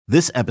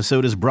This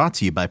episode is brought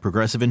to you by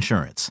Progressive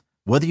Insurance.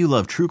 Whether you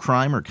love true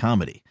crime or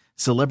comedy,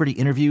 celebrity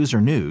interviews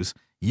or news,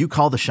 you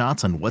call the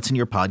shots on what's in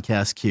your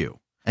podcast queue.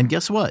 And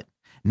guess what?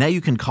 Now you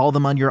can call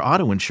them on your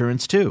auto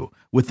insurance too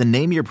with the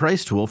Name Your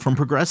Price tool from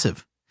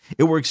Progressive.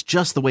 It works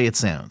just the way it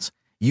sounds.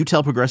 You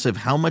tell Progressive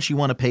how much you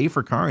want to pay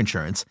for car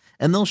insurance,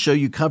 and they'll show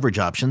you coverage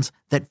options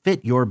that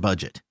fit your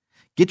budget.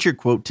 Get your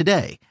quote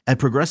today at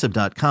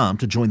Progressive.com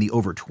to join the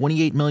over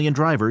 28 million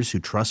drivers who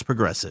trust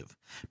Progressive.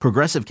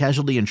 Progressive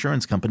Casualty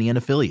Insurance Company and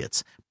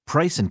Affiliates.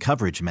 Price and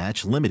coverage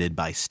match limited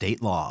by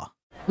state law.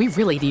 We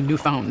really need new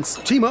phones.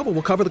 T-Mobile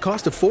will cover the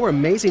cost of 4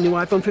 amazing new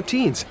iPhone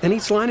 15s, and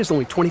each line is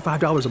only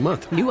 $25 a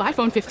month. New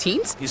iPhone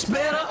 15s? It's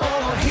better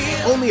over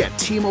here. Only at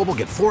T-Mobile,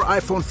 get 4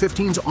 iPhone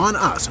 15s on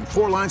us and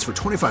 4 lines for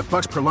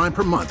 $25 per line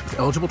per month with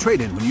eligible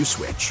trade-in when you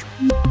switch.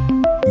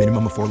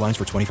 Minimum of 4 lines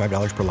for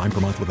 $25 per line per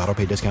month with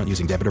autopay discount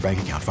using debit or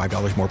bank account.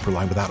 $5 more per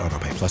line without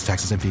autopay, plus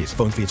taxes and fees.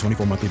 Phone fee at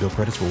 24 monthly bill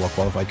credits for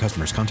well-qualified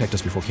customers. Contact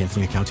us before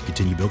canceling account to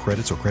continue bill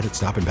credits or credit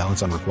stop and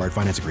balance on required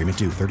finance agreement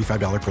due.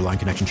 $35 per line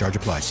connection charge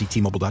applies. See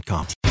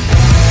T-Mobile.com.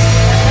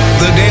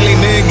 The Daily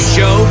Migs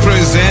Show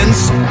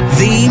presents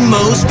the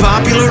most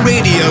popular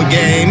radio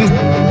game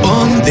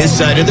on this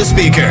side of the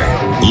speaker.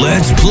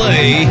 Let's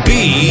play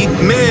Beat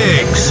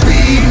Migs.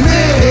 Beat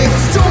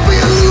Migs, don't be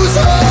a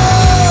loser.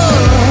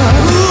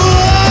 Whoa!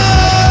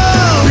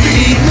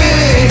 Beat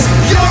Migs,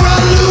 you're a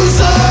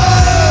loser.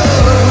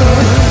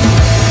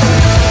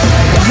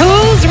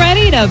 Who's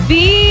ready to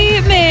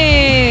beat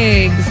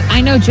Migs?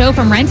 I know Joe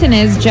from Renton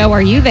is. Joe,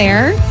 are you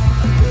there?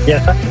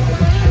 Yes.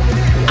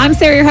 I'm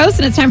Sarah, your host,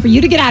 and it's time for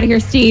you to get out of here,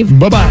 Steve.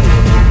 Bye-bye.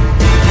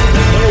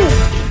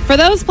 For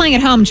those playing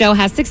at home, Joe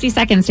has 60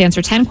 seconds to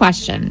answer 10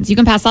 questions. You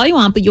can pass all you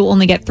want, but you'll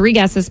only get 3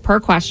 guesses per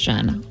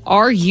question.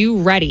 Are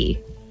you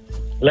ready?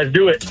 Let's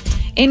do it.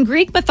 In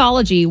Greek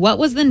mythology, what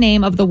was the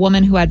name of the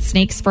woman who had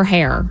snakes for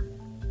hair?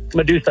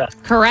 Medusa.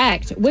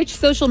 Correct. Which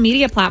social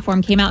media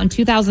platform came out in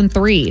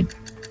 2003?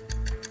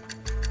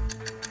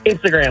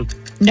 Instagram.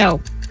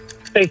 No.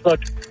 Facebook.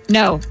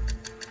 No.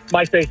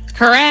 MySpace.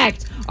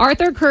 Correct.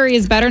 Arthur Curry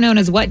is better known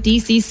as what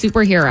DC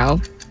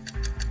superhero?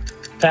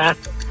 Pass.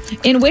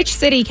 In which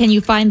city can you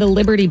find the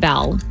Liberty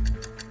Bell?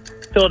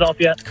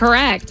 Philadelphia.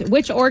 Correct.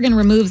 Which organ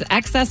removes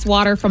excess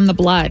water from the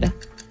blood?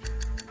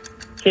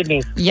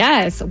 Kidneys.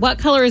 Yes. What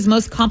color is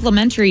most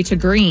complementary to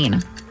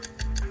green?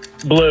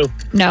 Blue.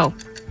 No.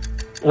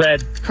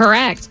 Red.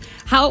 Correct.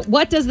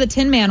 What does the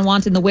Tin Man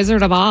want in The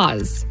Wizard of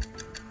Oz?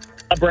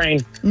 A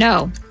brain.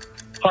 No.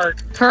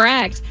 Heart.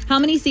 Correct. How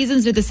many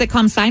seasons did the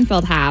sitcom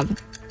Seinfeld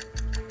have?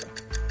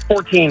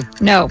 14.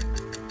 No.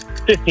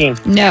 15.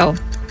 No.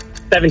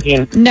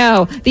 17.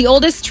 No. The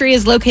oldest tree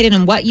is located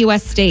in what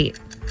U.S. state?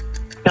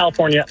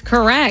 California.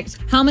 Correct.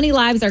 How many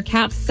lives are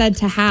cats said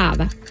to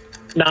have?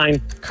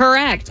 9.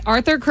 Correct.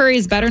 Arthur Curry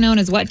is better known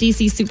as what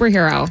DC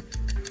superhero?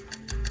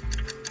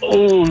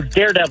 Ooh,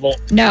 Daredevil.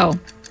 No.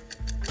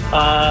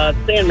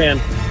 Sandman.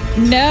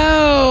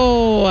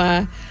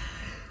 No.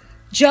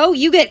 Joe,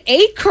 you get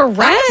 8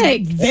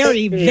 correct.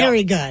 Very,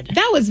 very good.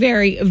 That was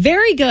very,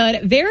 very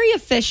good, very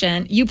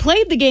efficient. You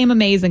played the game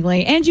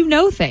amazingly, and you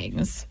know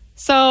things.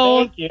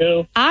 So Thank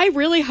you. I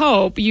really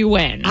hope you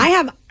win. I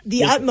have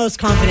the utmost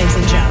confidence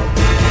in Joe.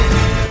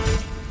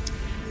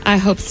 I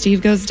hope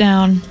Steve goes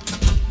down.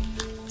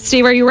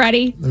 Steve, are you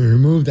ready? Let me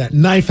remove that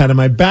knife out of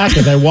my back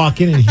as I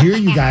walk in and hear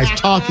you guys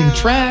talking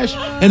trash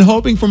and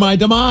hoping for my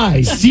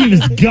demise. Steve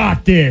has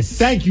got this.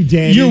 Thank you,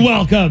 Danny. You're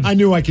welcome. I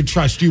knew I could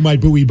trust you, my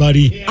buoy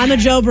buddy. I'm a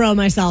Joe bro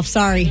myself.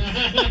 Sorry.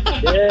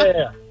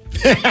 Yeah.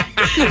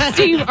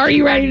 Steve, are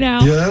you ready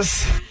now?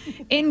 Yes.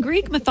 In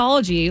Greek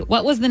mythology,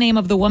 what was the name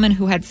of the woman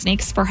who had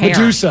snakes for hair?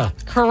 Medusa.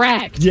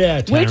 Correct.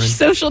 Yeah, Taryn. Which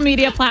social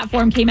media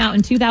platform came out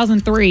in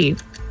 2003?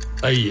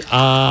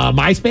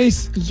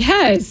 MySpace?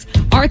 Yes.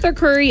 Arthur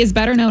Curry is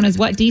better known as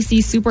what DC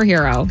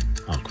superhero?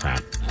 Oh,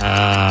 crap.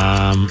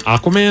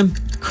 Aquaman?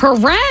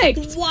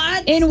 Correct.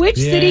 What? In which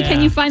city Yeah.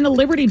 can you find the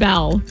Liberty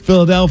Bell?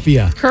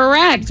 Philadelphia.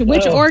 Correct.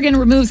 Which organ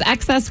removes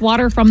excess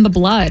water from the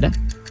blood?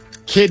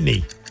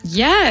 Kidney.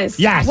 Yes.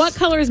 Yes. What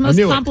color is I most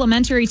knew it.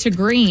 complementary to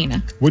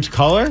green? Which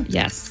color?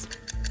 Yes.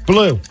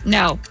 Blue.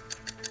 No.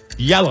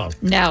 Yellow.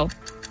 No.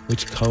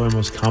 Which color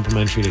most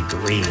complimentary to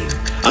green?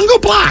 I'm going to go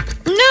black.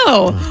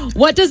 No.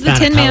 What does the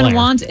Not a Tin Man color.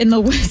 want in The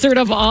Wizard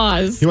of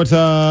Oz? He wants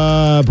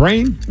a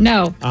brain?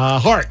 No.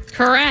 Heart.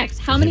 Correct.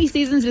 How many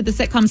seasons did the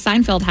sitcom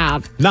Seinfeld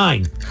have?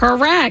 9.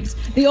 Correct.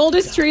 The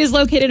oldest tree is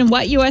located in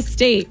what U.S.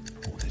 state?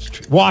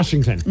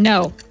 Washington.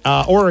 No.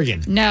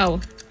 Oregon.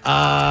 No.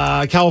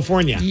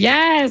 California.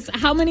 Yes.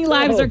 How many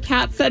lives are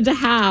cats said to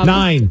have?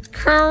 9.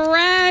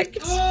 Correct.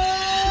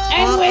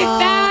 And with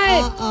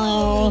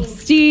that,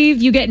 Steve,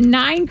 you get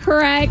 9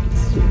 correct,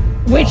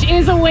 which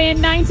is a win,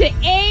 9-8.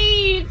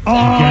 You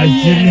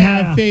guys didn't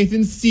have faith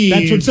in Steve.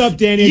 That's what's up,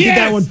 Danny. I did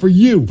that one for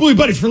you. Buoy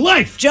buddies for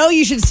life. Joe,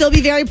 you should still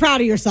be very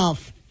proud of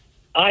yourself.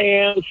 I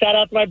am. Shout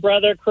out to my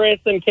brother, Chris,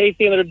 and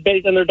Casey,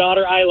 and their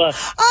daughter, Isla.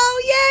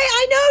 Oh, yay.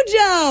 I know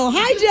Joe.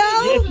 Hi,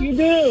 Joe. Yes, you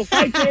do.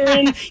 Hi,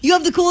 Karen. You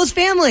have the coolest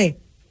family.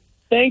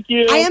 Thank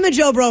you. I am a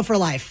Joe Bro for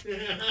life.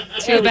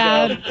 Too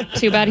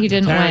bad he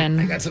didn't I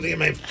win. got something in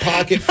my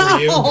pocket for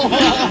you.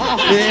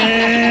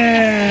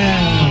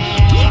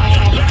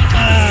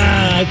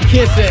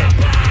 Kiss it.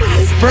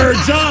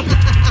 Birds up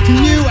to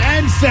you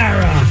and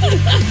Sarah.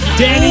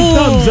 Danny,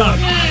 thumbs up.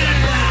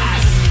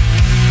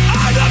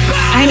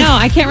 I know.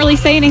 I can't really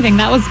say anything.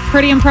 That was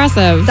pretty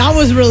impressive. That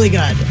was really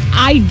good.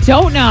 I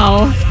don't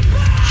know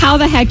how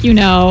the heck you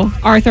know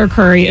Arthur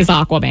Curry is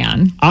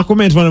Aquaman.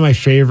 Aquaman's one of my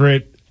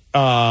favorite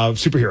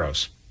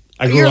superheroes.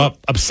 I grew up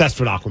obsessed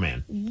with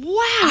Aquaman. Wow.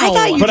 I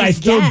thought you But just I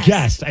still guessed.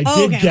 guessed. I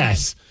did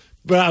guess.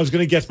 But I was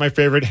going to guess my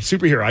favorite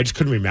superhero. I just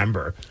couldn't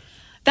remember.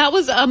 That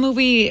was a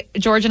movie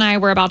George and I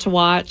were about to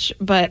watch,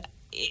 but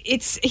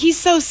he's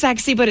so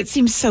sexy, but it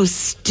seems so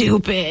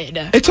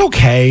stupid. It's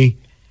okay.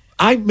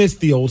 I miss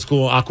the old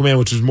school Aquaman,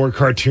 which was more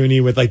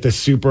cartoony with like the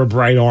super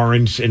bright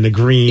orange and the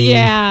green.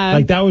 Yeah.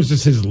 Like that was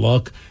just his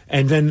look.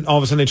 And then all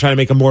of a sudden they try to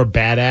make him more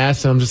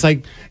badass. And I'm just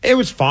like, it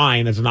was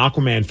fine. As an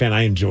Aquaman fan,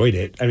 I enjoyed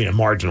it. I mean, a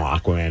marginal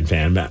Aquaman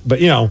fan,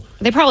 but you know.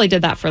 They probably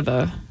did that for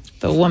the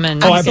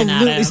woman.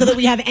 Absolutely. So that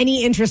we have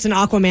any interest in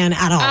Aquaman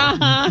at all.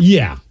 Uh-huh.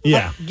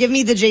 Yeah. Give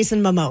me the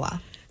Jason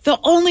Momoa. The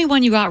only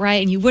one you got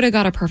right, and you would have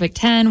got a perfect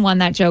 10, one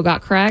that Joe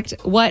got correct.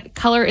 What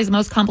color is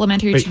most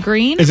complementary to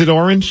green? Is it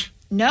orange?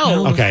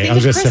 No. Okay, Think I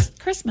was of just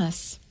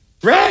Christmas.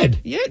 Red.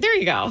 Yeah, there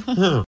you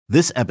go.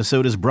 This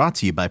episode is brought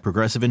to you by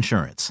Progressive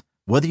Insurance.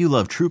 Whether you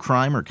love true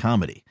crime or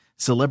comedy,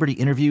 celebrity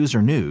interviews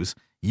or news,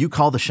 you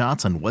call the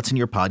shots on what's in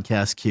your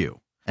podcast queue.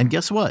 And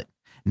guess what?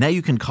 Now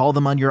you can call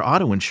them on your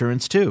auto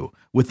insurance too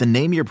with the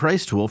Name Your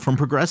Price tool from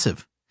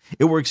Progressive.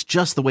 It works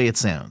just the way it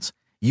sounds.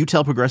 You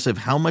tell Progressive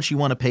how much you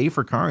want to pay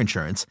for car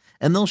insurance,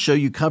 and they'll show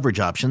you coverage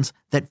options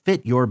that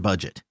fit your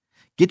budget.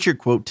 Get your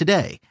quote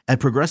today at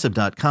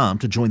Progressive.com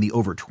to join the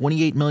over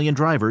 28 million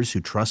drivers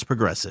who trust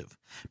Progressive.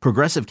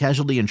 Progressive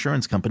Casualty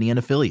Insurance Company and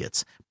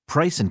Affiliates.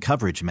 Price and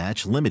coverage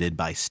match limited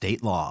by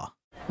state law.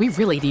 We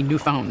really need new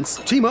phones.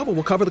 T-Mobile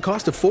will cover the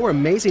cost of 4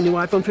 amazing new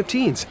iPhone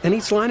 15s, and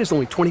each line is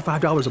only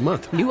 $25 a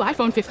month. New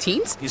iPhone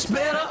 15s? It's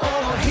better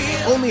over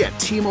here. Only at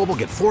T-Mobile,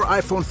 get 4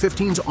 iPhone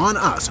 15s on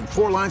us and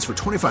 4 lines for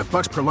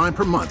 $25 per line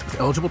per month with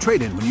eligible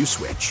trade-in when you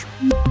switch.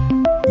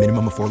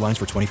 Minimum of 4 lines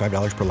for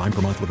 $25 per line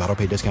per month with auto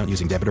pay discount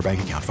using debit or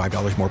bank account.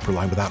 $5 more per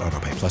line without auto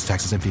pay, plus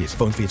taxes and fees.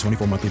 Phone fee at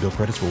 24 monthly bill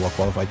credits for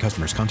well-qualified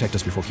customers. Contact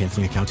us before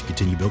canceling account to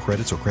continue bill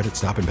credits or credit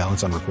stop and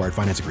balance on required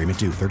finance agreement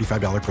due.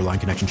 $35 per line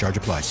connection charge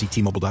applies. See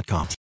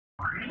T-Mobile.com.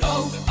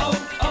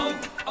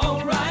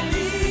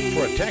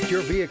 O'Reilly. Protect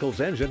your vehicle's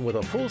engine with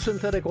a full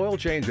synthetic oil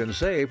change and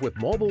save with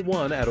Mobile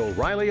One at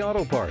O'Reilly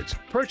Auto Parts.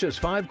 Purchase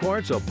 5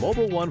 quarts of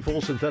Mobile One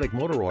full synthetic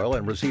motor oil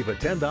and receive a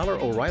 $10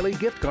 O'Reilly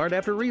gift card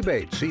after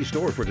rebate. See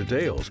store for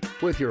details.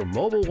 With your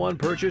Mobile One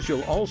purchase,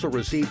 you'll also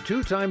receive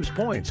 2 times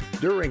points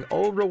during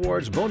O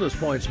Rewards Bonus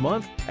Points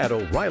Month at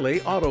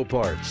O'Reilly Auto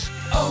Parts.